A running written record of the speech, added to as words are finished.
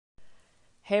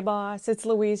Hey boss, it's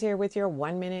Louise here with your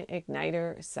 1 minute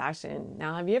igniter session.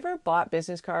 Now, have you ever bought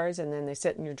business cards and then they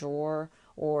sit in your drawer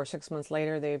or 6 months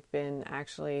later they've been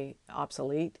actually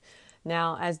obsolete?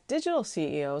 Now, as digital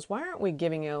CEOs, why are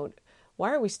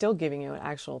we still giving out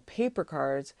actual paper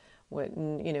cards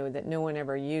that no one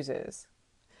ever uses?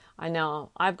 I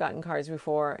know I've gotten cards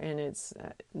before and it's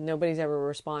nobody's ever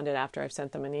responded after I've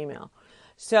sent them an email.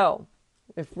 So,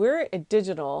 if we're a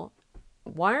digital,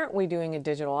 why aren't we doing a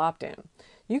digital opt-in?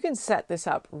 You can set this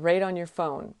up right on your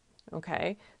phone.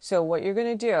 Okay, so what you're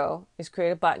going to do is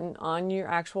create a button on your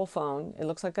actual phone. It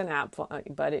looks like an app,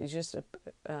 but it's just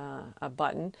a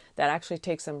button that actually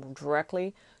takes them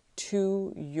directly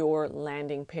to your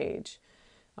landing page.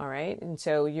 All right, and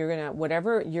so you're going to,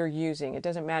 whatever you're using, it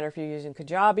doesn't matter if you're using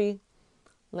Kajabi,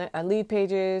 Lead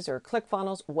Pages, or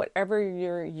ClickFunnels, whatever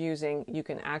you're using, you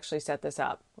can actually set this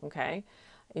up. Okay.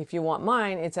 If you want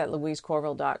mine, it's at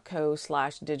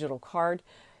louisecorville.co/digital card,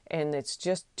 and it's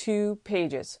just 2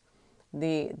 pages.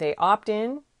 They opt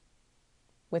in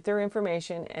with their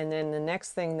information, and then the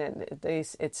next thing that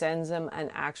it sends them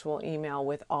an actual email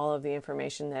with all of the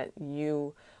information that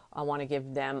you want to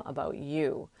give them about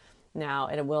you. Now,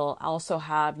 it will also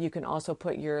you can also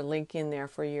put your link in there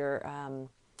for your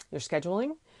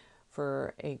scheduling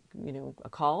for a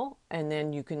call, and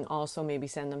then you can also maybe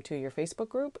send them to your Facebook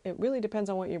group. It really depends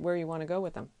on where you want to go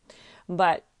with them,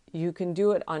 but you can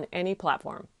do it on any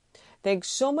platform. Thanks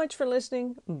so much for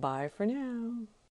listening. Bye for now.